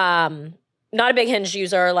 Not a big Hinge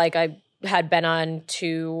user. Like, I had been on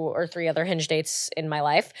 2 or 3 other Hinge dates in my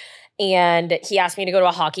life. And he asked me to go to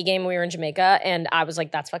a hockey game when we were in Jamaica. And I was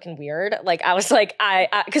like, that's fucking weird. Like, I was like,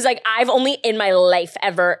 because like I've only in my life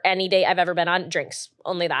any date I've ever been on, drinks,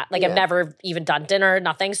 only that. Like I've never even done dinner,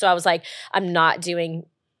 nothing. So I was like, I'm not doing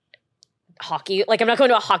hockey. Like I'm not going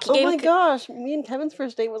to a hockey game. Oh my gosh. Me and Kevin's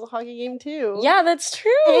first date was a hockey game too. Yeah, that's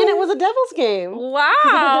true. And it was a Devils game.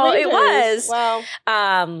 Wow. It was.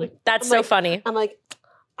 Wow. That's so funny. I'm like,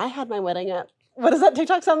 I had my wedding at, what is that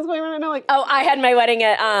TikTok sounds going on right now? Like, oh, I had my wedding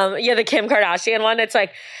at the Kim Kardashian one. It's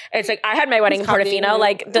like I had my wedding in Portofino,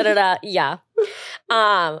 like yeah.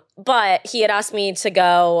 But he had asked me to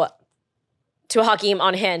go to a hockey game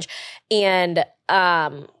on Hinge, and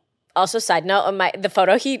also side note, the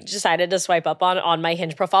photo he decided to swipe up on my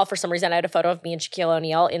Hinge profile, for some reason I had a photo of me and Shaquille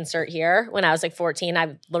O'Neal, insert here, when I was like 14.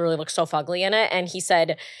 I literally looked so fugly in it, and he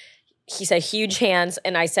said huge hands,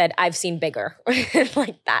 and I said I've seen bigger.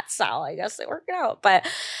 Like that's how I guess it worked out. But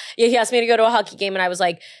yeah, he asked me to go to a hockey game, and I was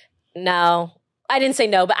like, no. I didn't say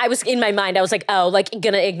no, but I was in my mind, I was like, oh, like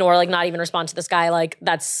gonna ignore, like not even respond to this guy. Like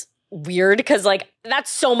that's weird, because like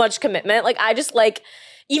that's so much commitment. Like I just like,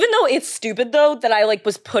 even though it's stupid though that I like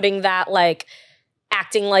was putting that like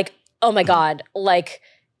acting like, oh my God, like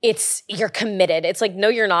you're committed. It's like, no,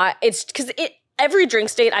 you're not. It's because every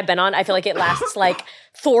drink date I've been on, I feel like it lasts like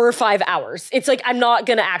 4 or 5 hours. It's like, I'm not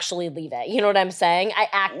going to actually leave it. You know what I'm saying? I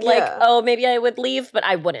act like, oh, maybe I would leave, but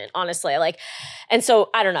I wouldn't, honestly. Like, and so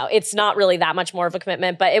I don't know. It's not really that much more of a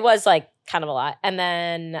commitment, but it was like kind of a lot. And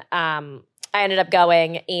then I ended up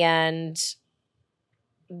going, and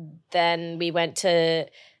then we went to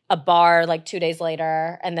a bar like 2 days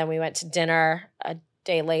later, and then we went to dinner a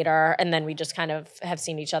day later, and then we just kind of have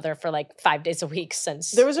seen each other for like 5 days a week since.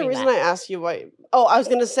 There was a reason I asked you why. Oh, I was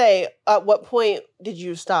gonna say, at what point did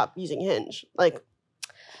you stop using Hinge? Like,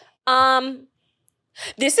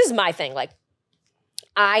 this is my thing. Like,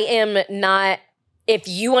 I am not. If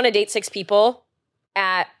you want to date 6 people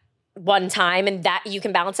at one time, and that you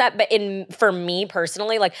can balance that, but for me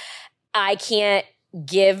personally, like, I can't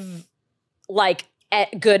give like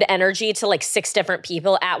good energy to like 6 different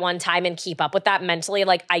people at one time and keep up with that mentally.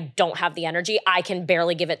 Like I don't have the energy. I can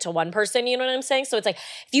barely give it to one person. You know what I'm saying? So it's like,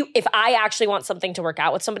 if I actually want something to work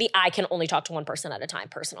out with somebody, I can only talk to one person at a time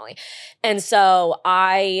personally. And so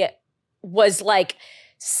I was like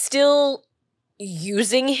still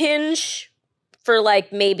using Hinge for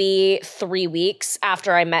like maybe 3 weeks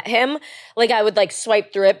after I met him. Like I would like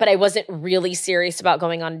swipe through it, but I wasn't really serious about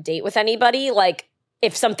going on a date with anybody. Like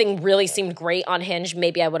if something really seemed great on Hinge,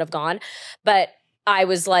 maybe I would have gone. But I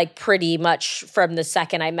was like pretty much from the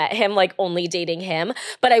second I met him, like only dating him.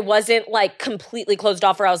 But I wasn't like completely closed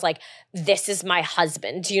off where I was like, this is my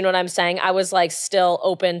husband. Do you know what I'm saying? I was like still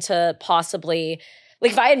open to possibly,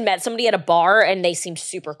 like if I had met somebody at a bar and they seemed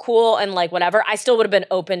super cool and like whatever, I still would have been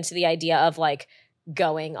open to the idea of like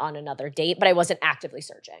going on another date, but I wasn't actively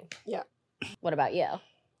searching. Yeah. What about you?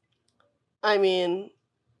 I mean,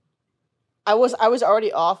 I was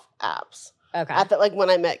already off apps. Okay. At like when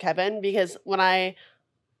I met Kevin, because when I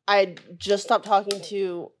just stopped talking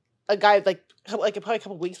to a guy like probably a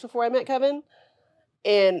couple weeks before I met Kevin,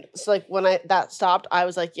 and so like when that stopped, I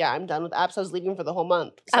was like, yeah, I'm done with apps. I was leaving for the whole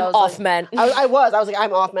month. So I'm off men. I was like,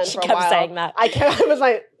 I'm off men for a while. She kept saying that. It was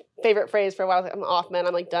my favorite phrase for a while. I was like, I'm off men.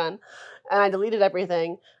 I'm like done, and I deleted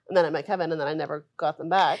everything. And then I met Kevin, and then I never got them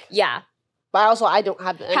back. Yeah. But also, I don't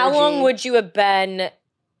have the energy. How long would you have been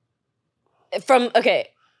from, okay,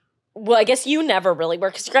 well, I guess you never really were,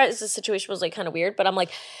 because your guys' situation was like kind of weird, but I'm like,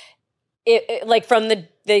 it like from the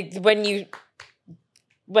when you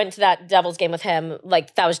went to that Devils game with him,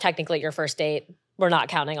 like that was technically your first date. We're not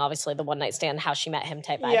counting, obviously, the one night stand, how she met him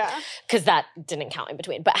type vibe. Yeah. Because that didn't count in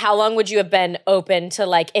between. But how long would you have been open to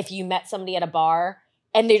like, if you met somebody at a bar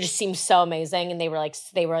and they just seemed so amazing and they were like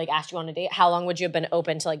asked you on a date, how long would you have been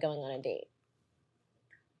open to like going on a date?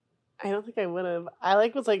 I don't think I would have.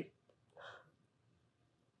 I was like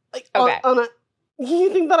okay. on a.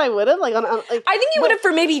 You think that I would have like on like? I think you would have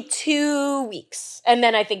for maybe 2 weeks, and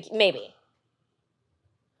then I think maybe.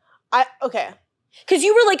 Okay. Because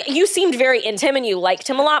you were like, you seemed very into him and you liked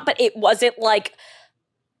him a lot, but it wasn't like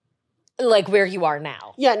where you are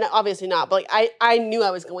now. Yeah, no, obviously not. But like I knew I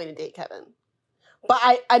was going to date Kevin, but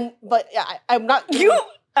I'm not. You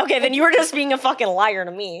okay? Then you were just being a fucking liar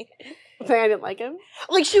to me. Saying I didn't like him.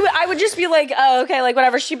 Like I would just be like, oh, okay, like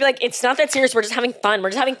whatever. She'd be like, it's not that serious. We're just having fun.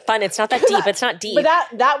 We're just having fun. It's not that deep. It's not deep. But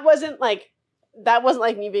that wasn't like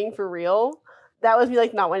me being for real. that was me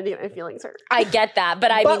like not wanting to get my feelings hurt. I get that,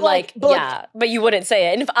 but I mean, like, yeah, but you wouldn't say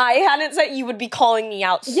it. And if I hadn't said it, you would be calling me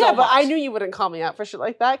out so Yeah, but much. I knew you wouldn't call me out for shit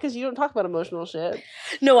like that because you don't talk about emotional shit.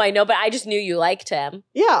 No, I know, but I just knew you liked him.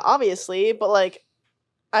 Yeah, obviously, but like,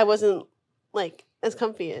 I wasn't like as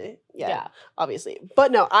comfy. Yeah, obviously,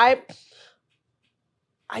 but no, I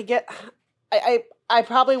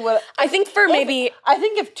probably would. I think for maybe. I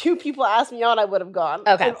think if 2 people asked me out, I would have gone.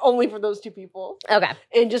 Okay. And only for those 2 people. Okay.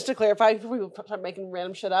 And just to clarify, before we start making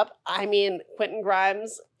random shit up, I mean Quentin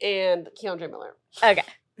Grimes and Keandre Miller. Okay.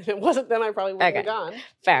 If it wasn't them, I probably wouldn't have gone.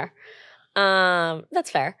 Fair. That's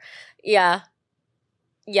fair. Yeah.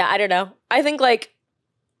 Yeah, I don't know. I think like.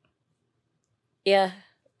 Yeah.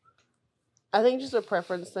 I think just a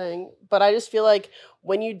preference thing, but I just feel like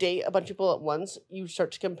when you date a bunch of people at once, you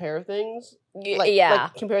start to compare things. Like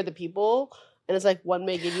compare the people, and it's like one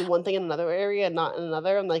may give you one thing in another area and not in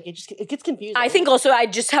another, and like it gets confusing. I think also I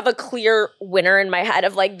just have a clear winner in my head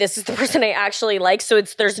of like this is the person I actually like, so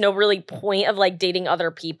there's no really point of like dating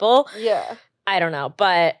other people. Yeah, I don't know,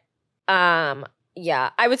 but yeah,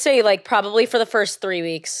 I would say like probably for the first 3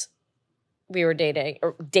 weeks. We were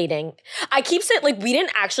dating. I keep saying, like, we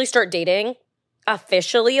didn't actually start dating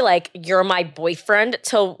officially, like, you're my boyfriend,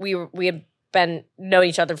 till we had been knowing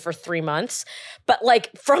each other for 3 months. But,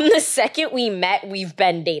 like, from the second we met, we've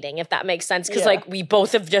been dating, if that makes sense. Because, like, we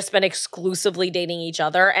both have just been exclusively dating each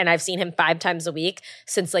other, and I've seen him 5 times a week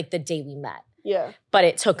since, like, the day we met. Yeah. But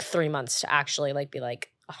it took 3 months to actually, like, be,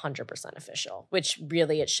 like, 100% official, which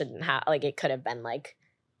really it shouldn't have. Like, it could have been, like,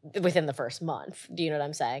 within the first month. Do you know what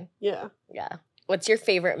I'm saying? Yeah. Yeah. What's your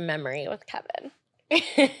favorite memory with Kevin?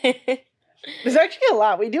 There's actually a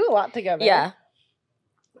lot. We do a lot together. Yeah.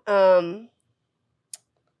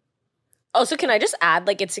 Also, can I just add,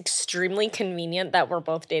 like, it's extremely convenient that we're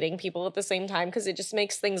both dating people at the same time because it just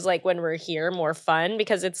makes things, like, when we're here more fun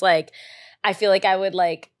because it's, like, I feel like I would,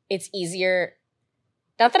 like, it's easier.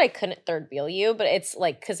 Not that I couldn't third wheel you, but it's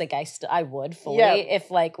like because like I would fully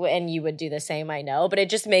if like and you would do the same. I know, but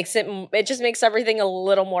it just makes everything a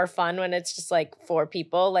little more fun when it's just like 4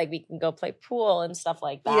 people. Like we can go play pool and stuff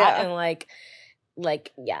like that, and like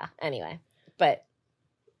yeah. Anyway, but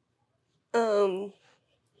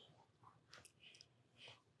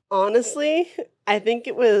honestly, I think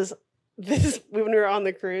it was when we were on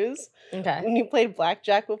the cruise. Okay, when you played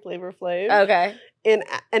blackjack with Flavor Flav. Okay. And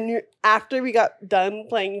after we got done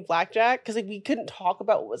playing blackjack, because like we couldn't talk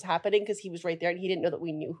about what was happening because he was right there and he didn't know that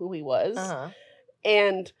we knew who he was.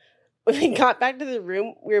 And when we got back to the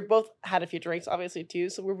room, we were both had a few drinks, obviously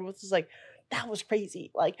too. So we were both just like, "That was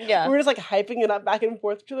crazy!" Like, we were just like hyping it up back and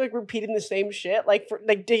forth, to like repeating the same shit, like for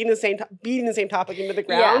like beating the same topic into the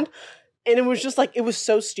ground. And it was just like it was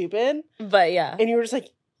so stupid. But yeah, and you were just like,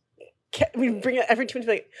 we bring it every 2 minutes,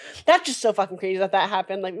 like that's just so fucking crazy that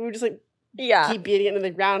happened. Like we were just like. Keep beating it into the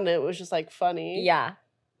ground, and it was just like funny. Yeah.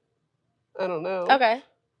 I don't know. Okay.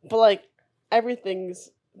 But like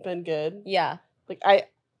everything's been good. Yeah. Like I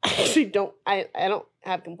actually don't don't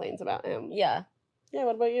have complaints about him. Yeah. Yeah,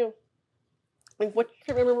 what about you? Like what's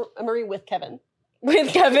your memory with Kevin?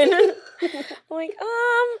 With Kevin? I'm like,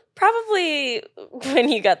 probably when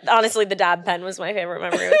you got honestly the dab pen was my favorite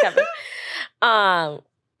memory with Kevin.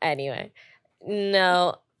 Anyway.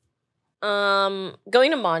 No.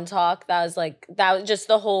 Going to Montauk, that was just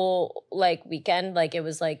the whole like weekend. Like it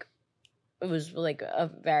was like a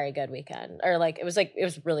very good weekend, or like it was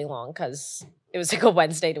really long because it was like a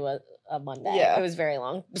Wednesday to a Monday. Yeah, it was very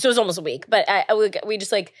long, so it was almost a week. But we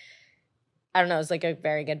just like I don't know, it was like a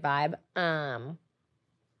very good vibe.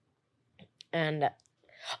 And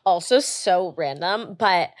also so random,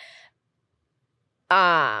 but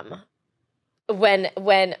when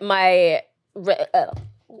my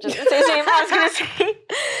just to say the same, I was gonna say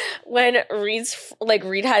when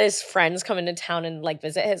Reed had his friends come into town and like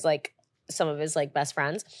visit his like some of his like best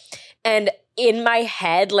friends, and in my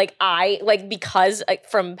head like I like because like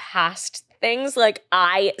from past things like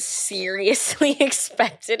I seriously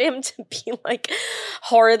expected him to be like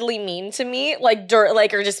horridly mean to me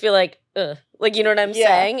or just be like ugh. Like, you know what I'm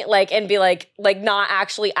saying? Like, and be like not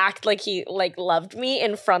actually act like he like loved me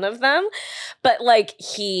in front of them, but like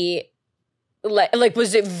he.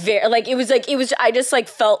 Was it very it was I just like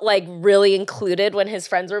felt like really included when his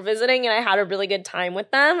friends were visiting, and I had a really good time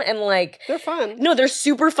with them, and like they're fun. No, they're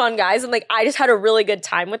super fun guys, and like I just had a really good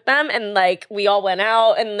time with them, and like we all went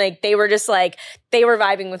out, and like they were just like they were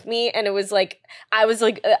vibing with me, and it was like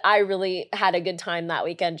I really had a good time that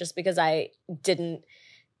weekend just because I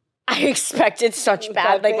expected such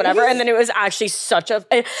bad like whatever, and then it was actually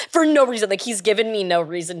for no reason, like he's given me no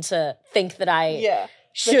reason to think that I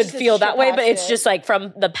should feel that way, but it's shit. just like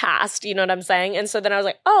from the past, you know what I'm saying? And so then I was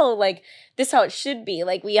like, oh, like this is how it should be.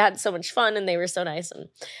 Like we had so much fun and they were so nice. And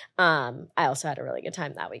I also had a really good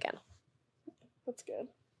time that weekend. That's good.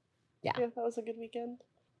 Yeah. Yeah, that was a good weekend.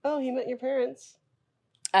 Oh, he met your parents.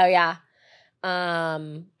 Oh yeah.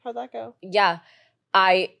 How'd that go? Yeah.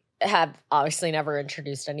 I have obviously never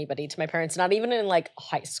introduced anybody to my parents, not even in like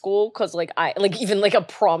high school, because like I like even like a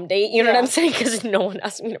prom date, you know what I'm saying? Because no one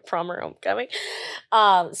asked me to prom or homecoming.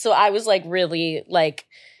 So I was like really like,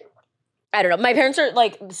 I don't know. My parents are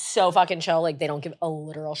like so fucking chill. Like they don't give a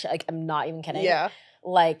literal shit. Like I'm not even kidding. Yeah.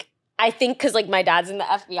 Like I think because like my dad's in the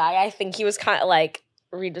FBI, I think he was kind of like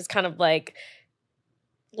Reed was kind of like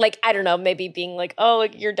I don't know, maybe being like, oh,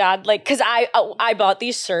 like your dad, like, because I bought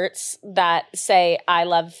these shirts that say I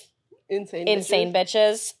love insane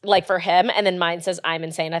bitches, like for him, and then mine says I'm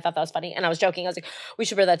insane. I thought that was funny, and I was joking. I was like, we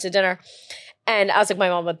should wear that to dinner. And I was like, my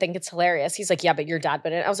mom would think it's hilarious. He's like, yeah, but your dad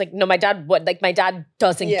wouldn't. I was like, no, my dad would. Like, my dad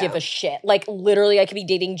doesn't give a shit. Like, literally, I could be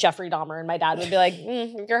dating Jeffrey Dahmer, and my dad would be like,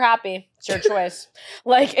 if you're happy, it's your choice.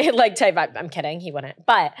 like type vibe. I'm kidding. He wouldn't.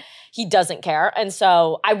 But he doesn't care. And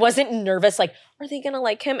so I wasn't nervous, like, are they going to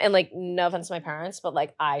like him? And, like, no offense to my parents, but,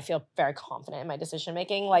 like, I feel very confident in my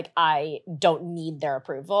decision-making. Like, I don't need their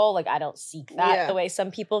approval. Like, I don't seek that the way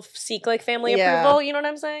some people seek, like, family approval. You know what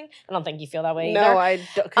I'm saying? I don't think you feel that way either. No, I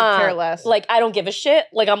could care less. Like, I don't give a shit.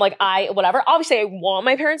 Like, I'm like, whatever. Obviously, I want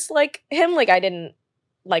my parents to like him. Like, I didn't,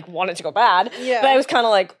 like, want it to go bad. Yeah. But I was kind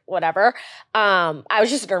of like, whatever. I was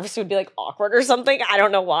just nervous it would be, like, awkward or something. I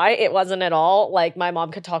don't know why. It wasn't at all. Like, my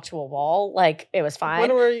mom could talk to a wall. Like, it was fine. I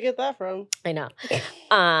wonder where you get that from. I know.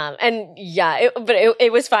 And yeah,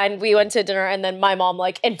 it was fine. We went to dinner, and then my mom,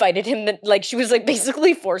 like, invited him. Like, she was, like,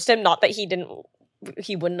 basically forced him. Not that he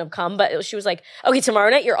wouldn't have come, but she was like, okay,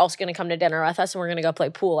 tomorrow night you're also going to come to dinner with us, and we're going to go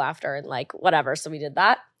play pool after, and, like, whatever. So we did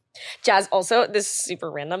that. Jaz also, this is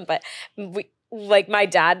super random, but like my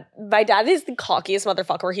dad is the cockiest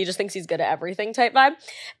motherfucker where he just thinks he's good at everything type vibe.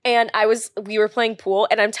 And we were playing pool,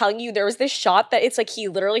 and I'm telling you, there was this shot that it's like he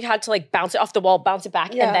literally had to like bounce it off the wall, bounce it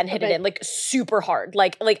back, and then hit it in like super hard.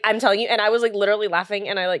 Like I'm telling you, and I was like literally laughing,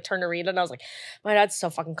 and I like turned to Reed, and I was like, my dad's so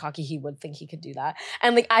fucking cocky, he would think he could do that.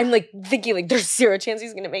 And like I'm like thinking like there's zero chance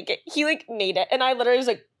he's gonna make it. He like made it, and I literally was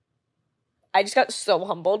like, I just got so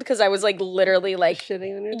humbled because I was like literally like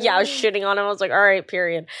shitting on your dad? Yeah, I was shitting on him. I was like, all right,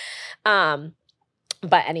 period.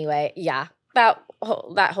 But anyway, yeah, that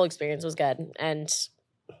whole experience was good, and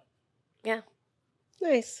yeah,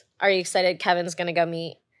 nice. Are you excited? Kevin's gonna go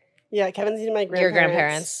meet. Yeah, Kevin's meeting my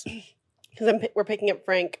grandparents. Your grandparents. Because we're picking up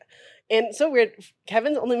Frank, and it's so weird.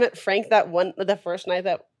 Kevin's only met Frank the first night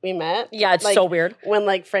that we met. Yeah, it's like, so weird. When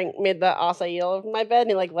like Frank made the acai over my bed and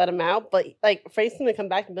he like let him out, but like Frank's gonna come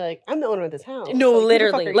back and be like, I'm the owner of this house. No, like,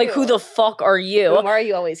 literally, like who the fuck are you? And why are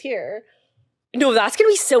you always here? No, that's gonna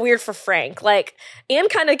be so weird for Frank. Like, and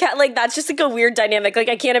kind of like that's just like a weird dynamic. Like,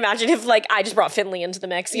 I can't imagine if like I just brought Finley into the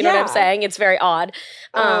mix. You know what I'm saying? It's very odd.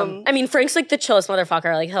 I mean, Frank's like the chillest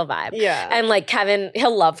motherfucker. Like he'll vibe. Yeah. And like Kevin,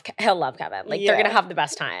 he'll love Kevin. Like they're gonna have the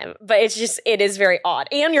best time. But it is very odd.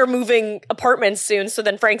 And you're moving apartments soon, so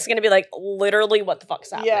then Frank's gonna be like, literally, what the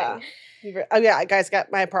fuck's happening? Yeah. Oh yeah, guys, got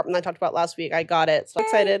my apartment I talked about last week. I got it. So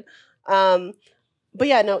excited. But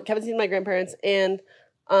yeah, no, Kevin's seen my grandparents, and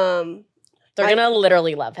they're gonna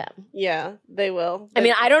literally love him. Yeah, they will. I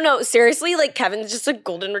mean, I don't know. Seriously, like Kevin's just a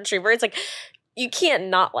golden retriever. It's like you can't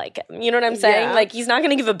not like him. You know what I'm saying? Yeah. Like he's not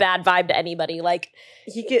gonna give a bad vibe to anybody. Like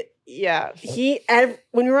he could. Yeah,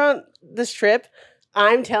 when we were on this trip,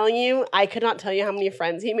 I'm telling you, I could not tell you how many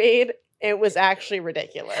friends he made. It was actually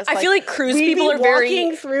ridiculous. I feel like cruise people are very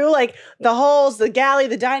walking through like the halls, the galley,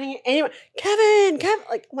 the dining. Anyway, Kevin,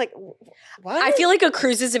 like what? I feel like a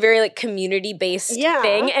cruise is a very like community based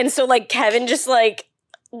thing, and so like Kevin just like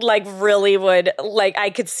really would like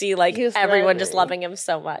I could see like everyone just loving him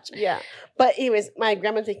so much. Yeah. But anyways, my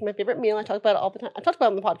grandma's making my favorite meal. I talk about it all the time. I talked about it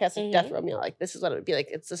on the podcast, like death row meal. Like this is what it would be like.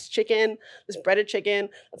 It's this breaded chicken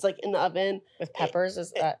that's like in the oven with peppers.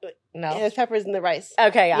 Is that no? There's peppers in the rice.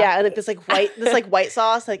 Okay, yeah, yeah, and like this white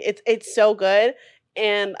sauce. Like it's so good.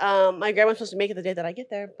 And my grandma's supposed to make it the day that I get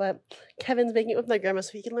there, but Kevin's making it with my grandma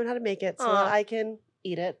so he can learn how to make it so that I can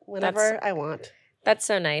eat it whenever I want. That's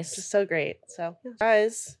so nice. It's so great. So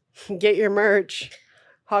guys, get your merch.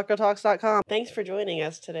 HotGirlTalks.com. Thanks for joining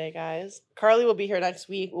us today, guys. Carly will be here next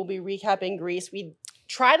week. We'll be recapping Greece. We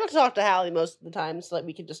try not to talk to Halley most of the time so that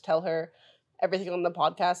we could just tell her everything on the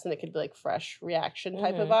podcast and it could be like fresh reaction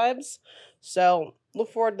type of vibes. So look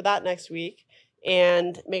forward to that next week.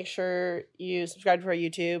 And make sure you subscribe to our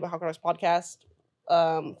YouTube, Hot Girl Talks Podcast.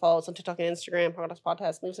 Follow us on TikTok and Instagram, Hot Girl Talks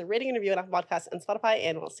Podcast. Leave us a rating and review on Apple Podcasts and Spotify.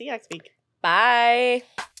 And we'll see you next week. Bye.